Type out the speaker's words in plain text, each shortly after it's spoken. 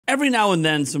Every now and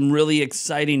then, some really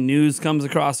exciting news comes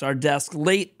across our desk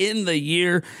late in the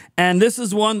year, and this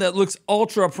is one that looks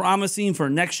ultra promising for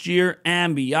next year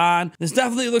and beyond. This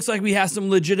definitely looks like we have some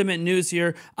legitimate news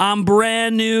here on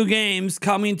brand new games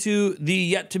coming to the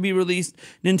yet-to-be-released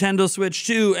Nintendo Switch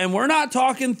 2, and we're not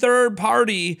talking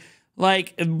third-party.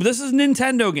 Like, this is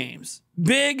Nintendo games.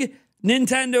 Big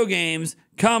Nintendo games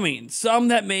coming, some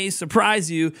that may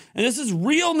surprise you. And this is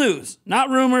real news, not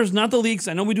rumors, not the leaks.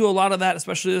 I know we do a lot of that,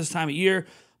 especially this time of year.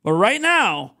 But right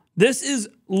now, this is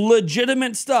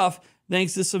legitimate stuff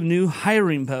thanks to some new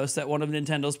hiring posts at one of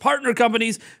Nintendo's partner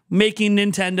companies making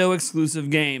Nintendo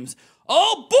exclusive games.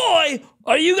 Oh boy,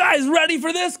 are you guys ready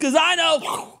for this? Because I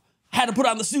know, had to put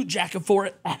on the suit jacket for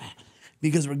it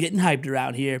because we're getting hyped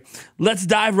around here. Let's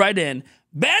dive right in.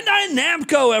 Bandai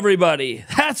Namco, everybody.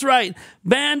 That's right.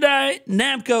 Bandai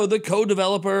Namco, the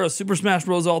co-developer of Super Smash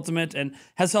Bros. Ultimate and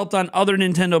has helped on other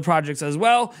Nintendo projects as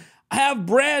well, have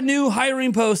brand new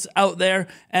hiring posts out there.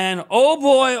 And oh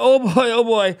boy, oh boy, oh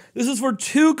boy, this is for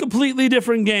two completely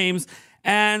different games.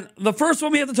 And the first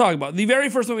one we have to talk about, the very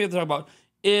first one we have to talk about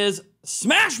is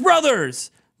Smash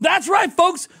Brothers. That's right,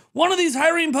 folks. One of these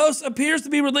hiring posts appears to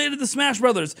be related to Smash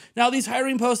Brothers. Now, these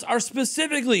hiring posts are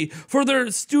specifically for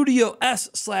their Studio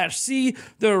S/C,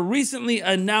 their recently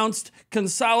announced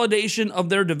consolidation of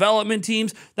their development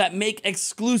teams that make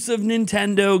exclusive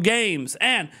Nintendo games.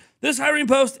 And this hiring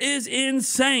post is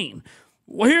insane.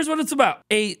 Well, here's what it's about.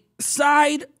 A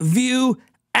side view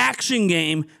action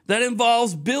game that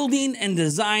involves building and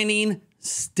designing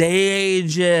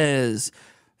stages.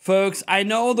 Folks, I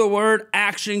know the word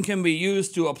action can be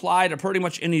used to apply to pretty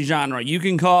much any genre. You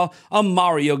can call a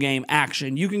Mario game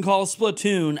action. You can call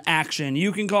Splatoon action.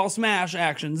 You can call Smash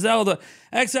action, Zelda,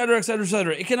 etc., etc.,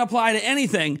 etc. It can apply to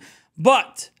anything,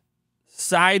 but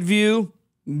side view,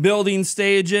 building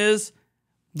stages,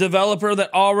 developer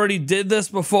that already did this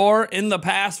before in the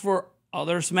past for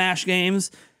other Smash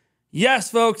games.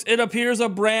 Yes, folks, it appears a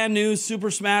brand new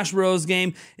Super Smash Bros.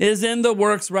 Game is in the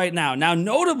works right now. Now,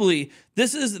 notably,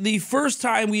 this is the first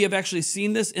time we have actually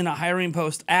seen this in a hiring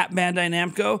post at Bandai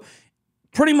Namco,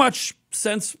 pretty much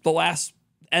since the last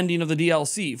ending of the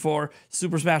DLC for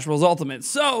Super Smash Bros. Ultimate.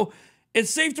 So, it's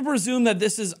safe to presume that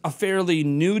this is a fairly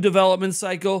new development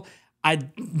cycle. I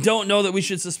don't know that we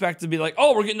should suspect to be like,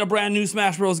 oh, we're getting a brand new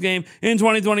Smash Bros. Game in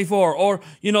 2024. Or,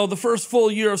 you know, the first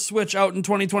full year of Switch out in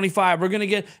 2025. We're going to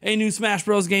get a new Smash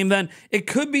Bros. Game then. It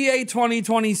could be a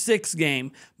 2026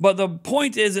 game. But the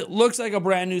point is, it looks like a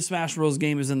brand new Smash Bros.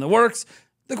 Game is in the works.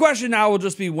 The question now will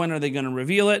just be, when are they going to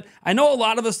reveal it? I know a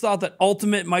lot of us thought that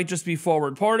Ultimate might just be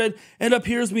forward ported. It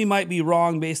appears we might be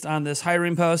wrong based on this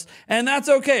hiring post, and that's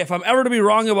okay. If I'm ever to be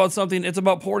wrong about something, it's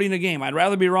about porting a game. I'd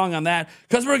rather be wrong on that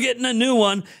because we're getting a new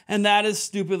one, and that is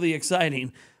stupidly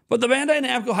exciting. But the Bandai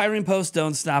Namco hiring posts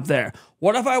don't stop there.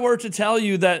 What if I were to tell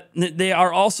you that they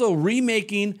are also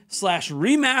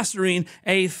remaking/remastering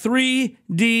a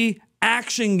 3D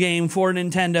action game for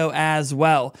Nintendo as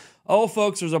well? Oh,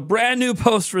 folks, there's a brand new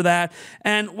post for that.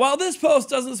 And while this post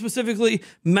doesn't specifically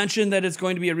mention that it's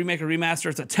going to be a remake or remaster,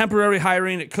 it's a temporary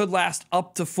hiring. It could last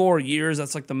up to 4 years.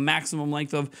 That's like the maximum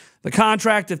length of the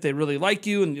contract if they really like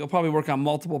you, and you'll probably work on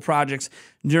multiple projects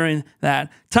during that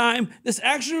time. This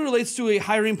actually relates to a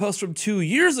hiring post from 2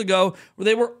 years ago where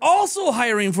they were also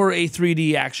hiring for a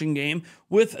 3D action game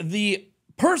with the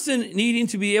person needing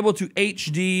to be able to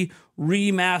HD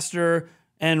remaster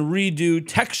and redo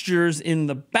textures in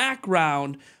the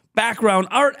background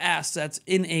art assets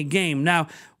in a game. Now,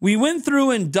 we went through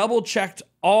and double-checked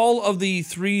all of the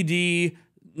 3D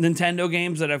Nintendo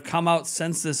games that have come out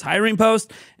since this hiring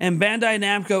post, and Bandai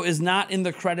Namco is not in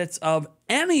the credits of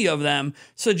any of them,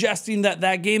 suggesting that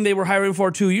that game they were hiring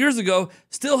for 2 years ago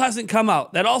still hasn't come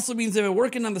out. That also means they've been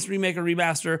working on this remake or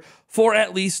remaster for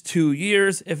at least 2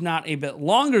 years, if not a bit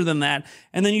longer than that.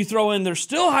 And then you throw in they're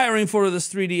still hiring for this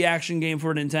 3D action game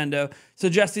for Nintendo,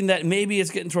 suggesting that maybe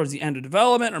it's getting towards the end of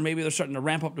development, or maybe they're starting to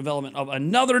ramp up development of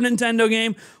another Nintendo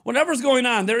game. Whatever's going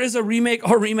on, there is a remake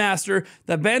or remaster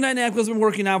that Bandai Namco's been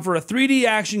working on for a 3D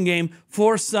action game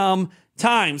for some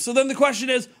time. So then the question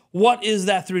is, what is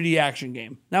that 3D action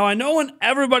game? Now, I know when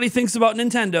everybody thinks about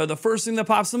Nintendo, the first thing that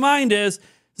pops to mind is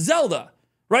Zelda,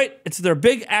 right? It's their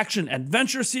big action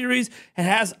adventure series. It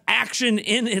has action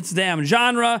in its damn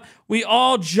genre. We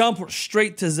all jump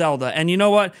straight to Zelda. And you know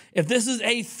what? If this is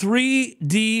a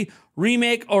 3D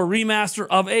remake or remaster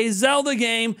of a Zelda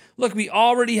game, look, we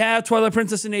already have Twilight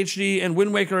Princess in HD and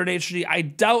Wind Waker in HD. I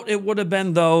doubt it would have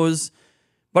been those,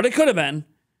 but it could have been.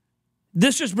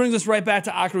 this just brings us right back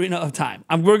to Ocarina of Time.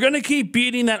 We're going to keep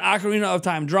beating that Ocarina of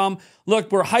Time drum.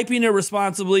 Look, we're hyping it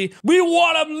responsibly. We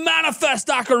want to manifest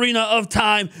Ocarina of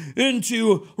Time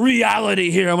into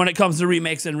reality here when it comes to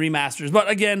remakes and remasters. But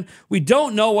again, we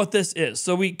don't know what this is,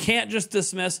 so we can't just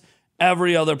dismiss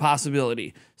every other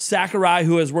possibility. Sakurai,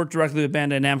 who has worked directly with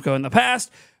Bandai Namco in the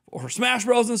past, or Smash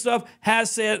Bros. And stuff,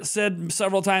 has said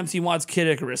several times he wants Kid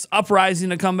Icarus Uprising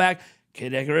to come back.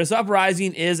 Kid Icarus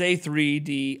Uprising is a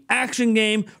 3D action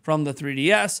game from the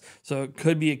 3DS, so it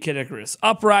could be a Kid Icarus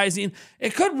Uprising.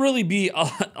 It could really be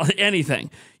anything.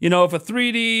 You know, if a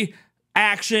 3D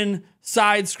action,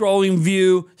 side-scrolling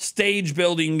view,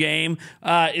 stage-building game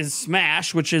is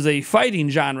Smash, which is a fighting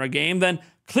genre game, then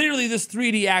clearly this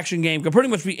 3D action game could pretty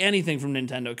much be anything from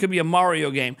Nintendo. It could be a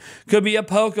Mario game, could be a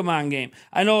Pokemon game.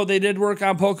 I know they did work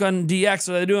on Pokemon DX,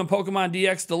 so they're doing Pokemon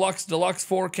DX Deluxe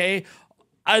 4K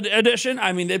edition.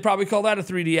 I mean, they'd probably call that a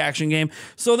 3D action game.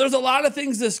 So there's a lot of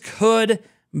things this could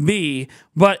be,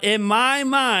 but in my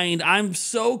mind, I'm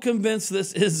so convinced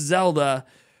this is Zelda,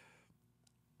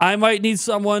 I might need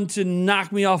someone to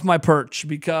knock me off my perch,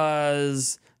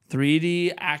 because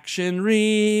 3D action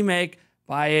remake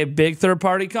by a big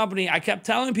third-party company. I kept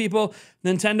telling people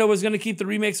Nintendo was going to keep the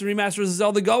remakes and remasters of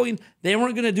Zelda going. They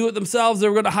weren't going to do it themselves. They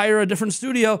were going to hire a different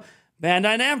studio.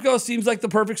 Bandai Namco seems like the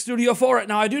perfect studio for it.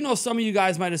 Now, I do know some of you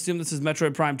guys might assume this is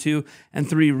Metroid Prime 2 and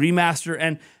 3 remaster,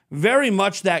 and very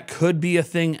much that could be a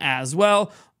thing as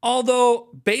well. Although,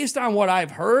 based on what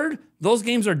I've heard, those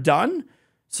games are done,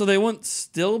 so they wouldn't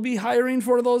still be hiring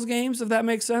for those games, if that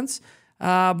makes sense.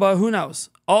 But who knows?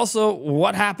 Also,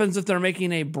 what happens if they're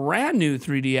making a brand new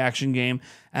 3D action game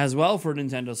as well for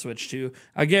Nintendo Switch 2?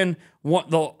 Again,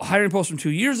 the hiring post from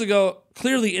 2 years ago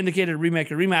clearly indicated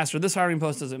remake or remaster. This hiring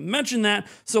post doesn't mention that.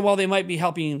 So while they might be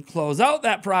helping close out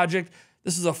that project,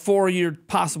 this is a 4-year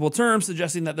possible term,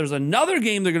 suggesting that there's another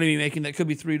game they're going to be making that could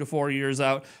be 3 to 4 years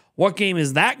out. What game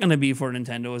is that going to be for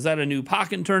Nintendo? Is that a new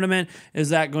Pokken tournament? Is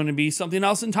that going to be something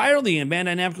else entirely? And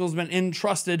Bandai Namco has been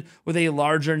entrusted with a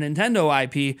larger Nintendo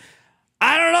IP.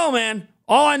 I don't know, man.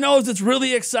 All I know is it's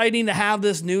really exciting to have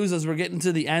this news as we're getting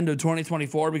to the end of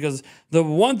 2024, because the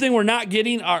one thing we're not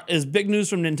getting is big news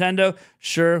from Nintendo.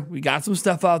 Sure, we got some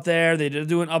stuff out there. They did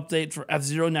do an update for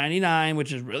F-Zero 99,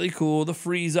 which is really cool. The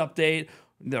freeze update.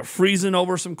 They're freezing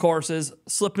over some courses,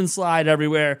 slip and slide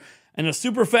everywhere. And a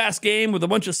super fast game with a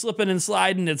bunch of slipping and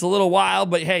sliding. It's a little wild,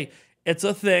 but hey, it's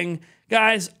a thing.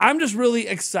 Guys, I'm just really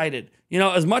excited. You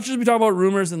know, as much as we talk about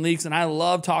rumors and leaks, and I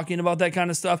love talking about that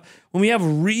kind of stuff, when we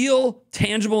have real,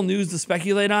 tangible news to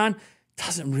speculate on, it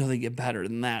doesn't really get better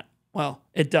than that. Well,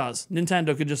 it does.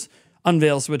 Nintendo could just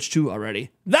unveil Switch 2 already.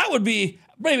 That would be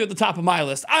maybe at the top of my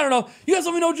list. I don't know. You guys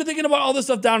let me know what you're thinking about all this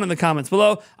stuff down in the comments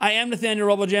below. I am Nathaniel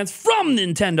Robojans from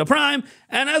Nintendo Prime,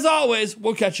 and as always,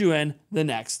 we'll catch you in the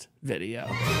next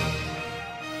video.